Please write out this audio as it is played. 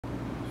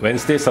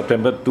Wednesday,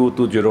 September 2,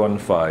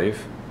 2015,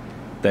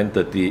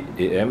 10:30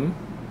 AM.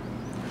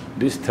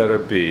 This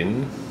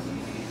Terrapin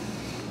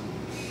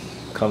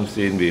comes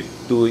in with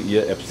 2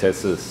 ear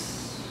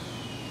abscesses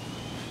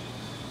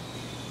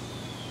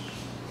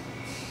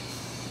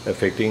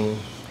affecting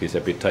his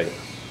appetite.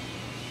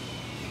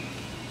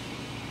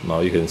 Now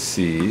you can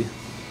see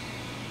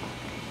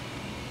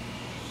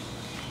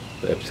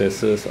the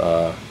abscesses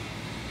are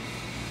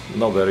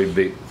not very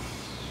big.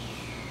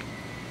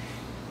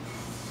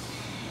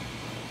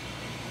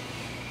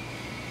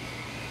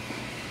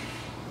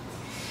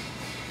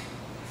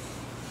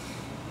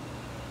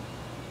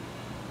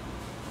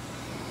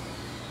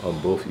 On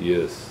both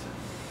ears.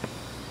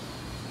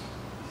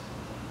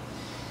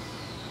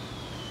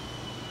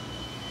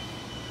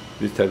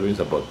 This terrapin is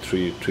about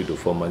 3 to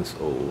 4 months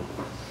old.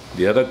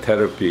 The other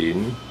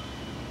terrapin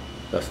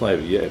does not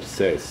have ear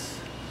abscess.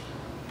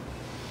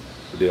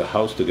 They are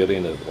housed together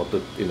in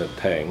a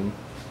tank.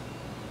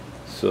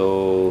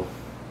 So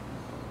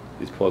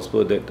it's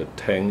possible that the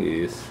tank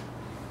is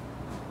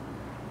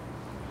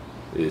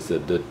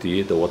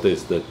dirty, the water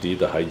is dirty,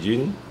 the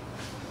hygiene,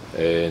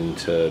 and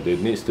there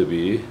needs to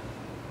be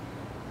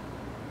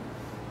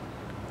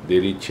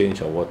daily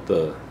change of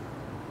water.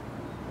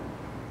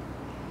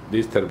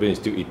 This terrapin is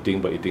still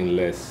eating, but eating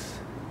less.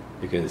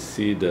 You can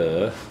see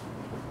the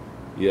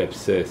ear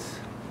abscess.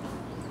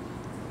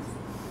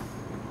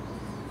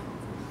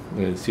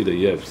 You can see the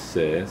ear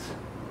abscess.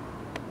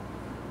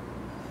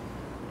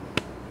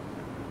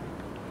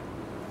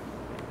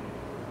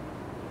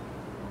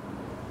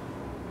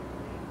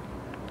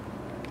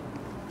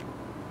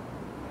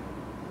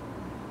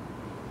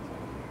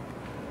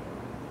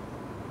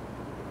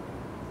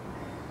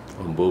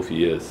 On both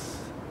ears.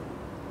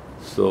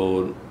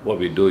 So what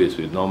we do is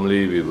we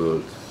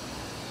will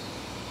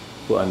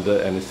put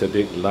under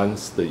anesthetic,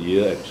 lance the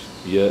ear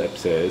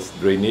abscess,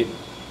 drain it,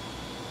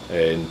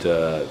 and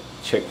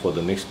check for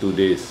the next 2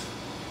 days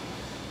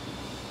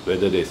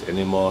whether there's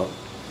any more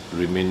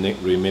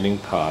remaining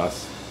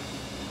pus.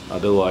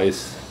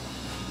 Otherwise,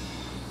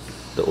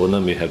 the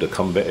owner may have to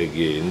come back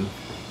again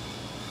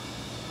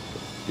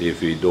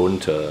if we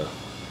don't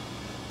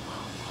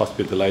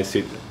hospitalize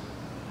it.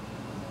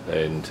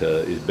 And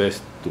it's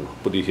best to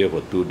put it here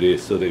for 2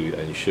 days so that we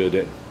ensure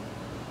that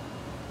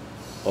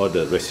all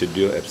the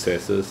residual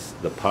abscesses,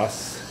 the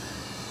pus,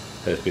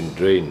 has been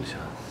drained.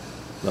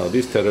 Now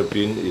this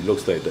terrapin, it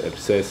looks like the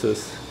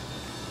abscesses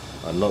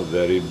are not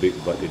very big,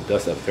 but it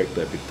does affect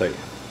the appetite.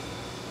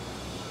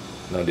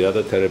 Now the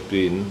other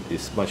terrapin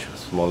is much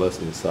smaller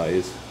in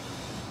size,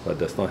 but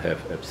does not have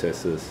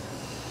abscesses.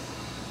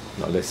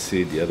 Now let's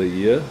see the other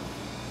ear.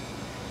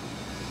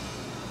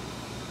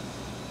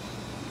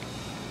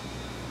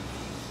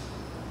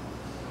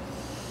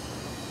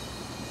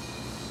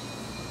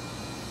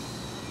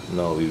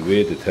 Now we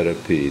weigh the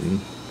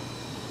terrapin.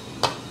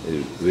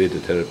 We weigh the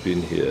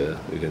terrapin here.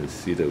 You can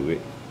see the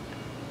weight.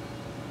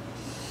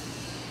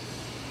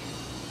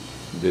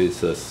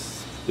 It's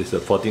a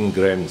 14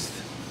 grams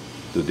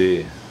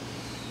today.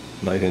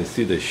 Now you can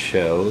see the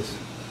shells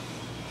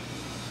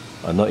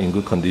are not in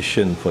good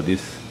condition for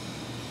this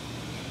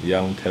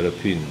young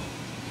terrapin.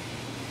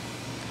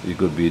 It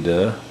could be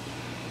the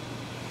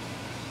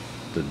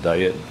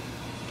diet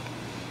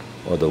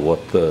or the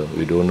water.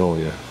 We don't know.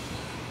 Yeah.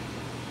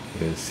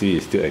 You can see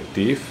it's still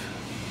active,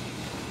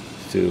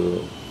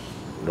 still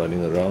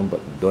running around, but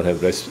don't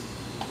have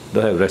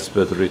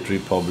respiratory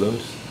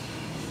problems.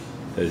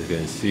 As you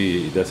can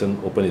see, it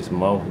doesn't open its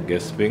mouth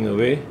gasping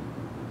away,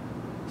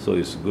 so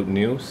it's good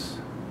news.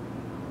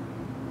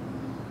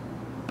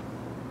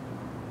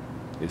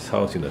 It's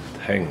housed in a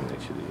tank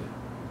actually.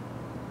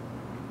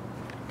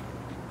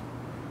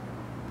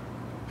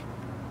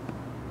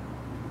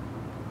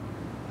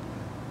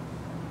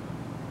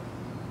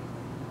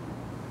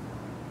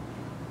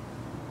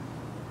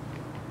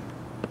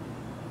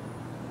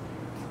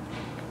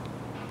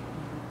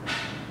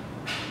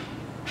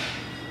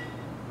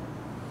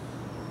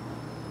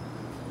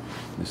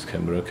 This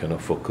camera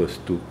cannot focus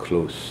too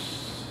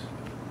close.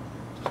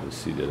 So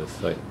see the other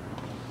side.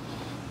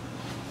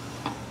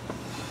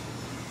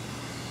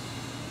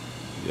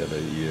 The other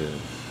ear.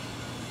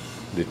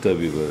 Later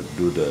we will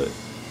do the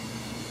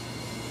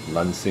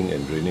lancing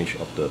and drainage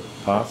of the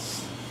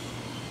pus,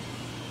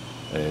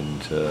 and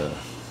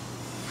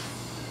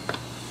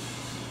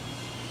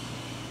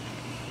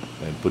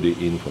put it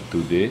in for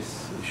 2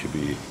 days.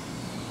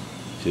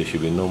 There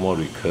should be no more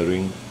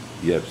recurring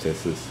ear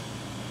abscesses.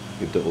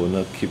 If the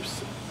owner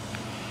keeps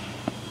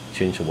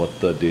change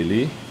water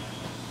daily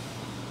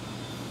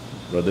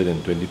rather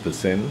than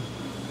 20%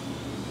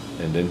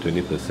 and then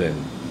 20%,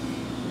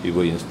 he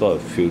will install a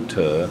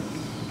filter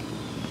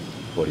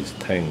for his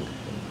tank.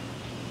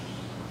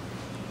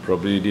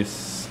 Probably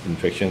this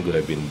infection could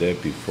have been there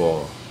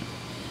before,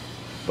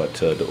 but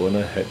the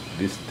owner had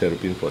this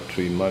terrapin for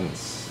 3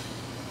 months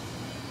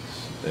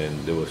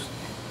and there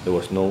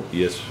was no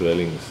ear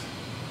swellings.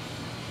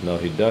 Now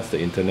he does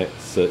the internet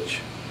search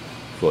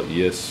for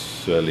ear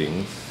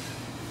swellings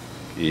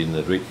in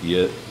the red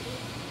ear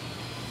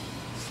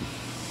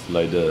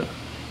slider,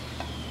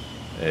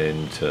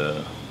 and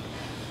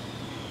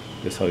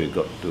that's how we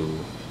got to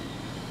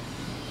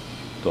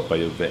Toa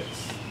Payoh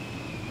vets,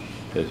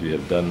 as we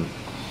have done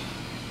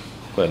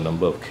quite a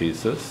number of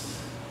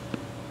cases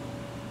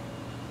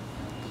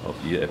of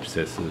ear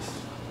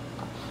abscesses.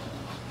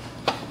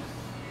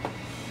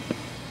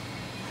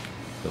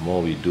 The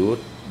more we do it,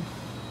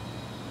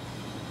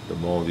 the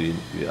more we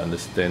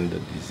understand the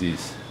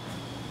disease.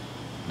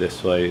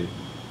 That's why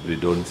we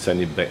don't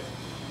send it back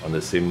on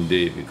the same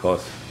day,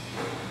 because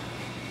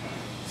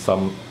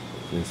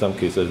in some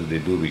cases they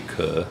do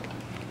recur,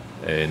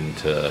 and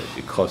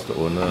it costs the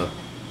owner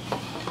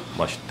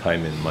much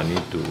time and money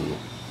to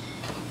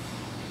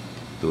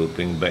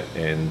bring back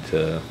and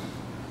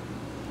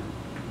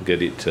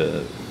get it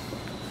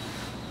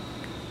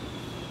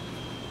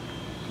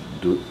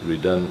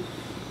redone,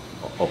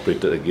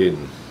 operated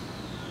again.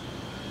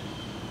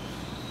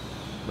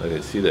 I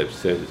can see the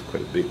abscess is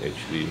quite big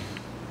actually.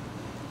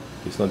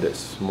 It's not that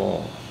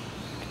small.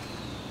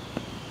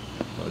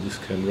 This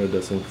camera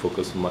doesn't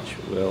focus much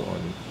well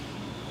on.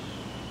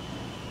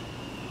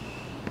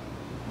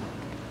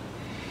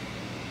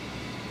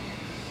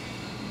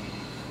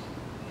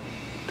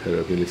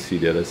 Terrapin. Let's see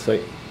the other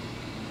side.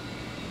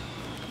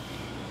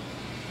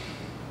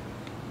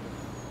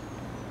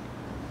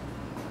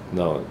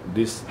 Now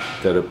this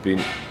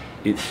terrapin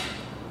eats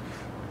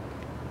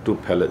 2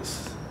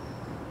 pellets,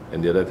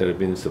 and the other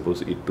terrapin is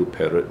supposed to eat 2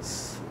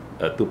 pellets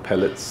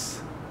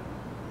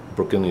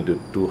broken into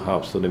 2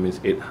 halves, so that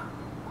means 8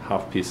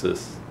 half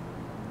pieces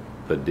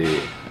per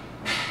day.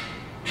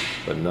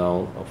 But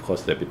now, of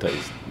course, the appetite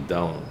is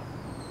down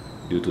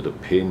due to the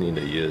pain in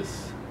the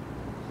ears.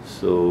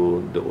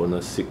 So the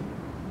owner seek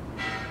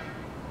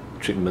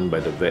treatment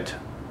by the vet.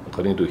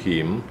 According to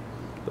him,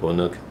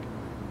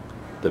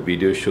 the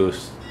video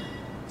shows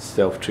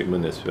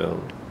self-treatment as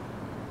well.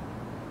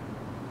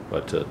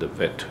 But the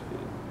vet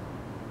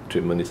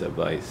treatment is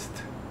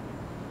advised.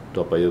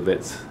 Toa Payoh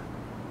Vets,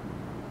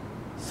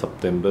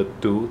 September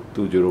 2,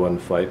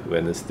 2015,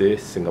 Wednesday,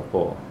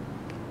 Singapore.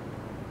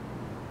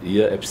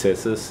 Ear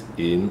abscesses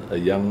in a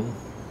young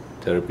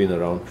terrapin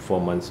around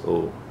 4 months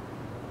old.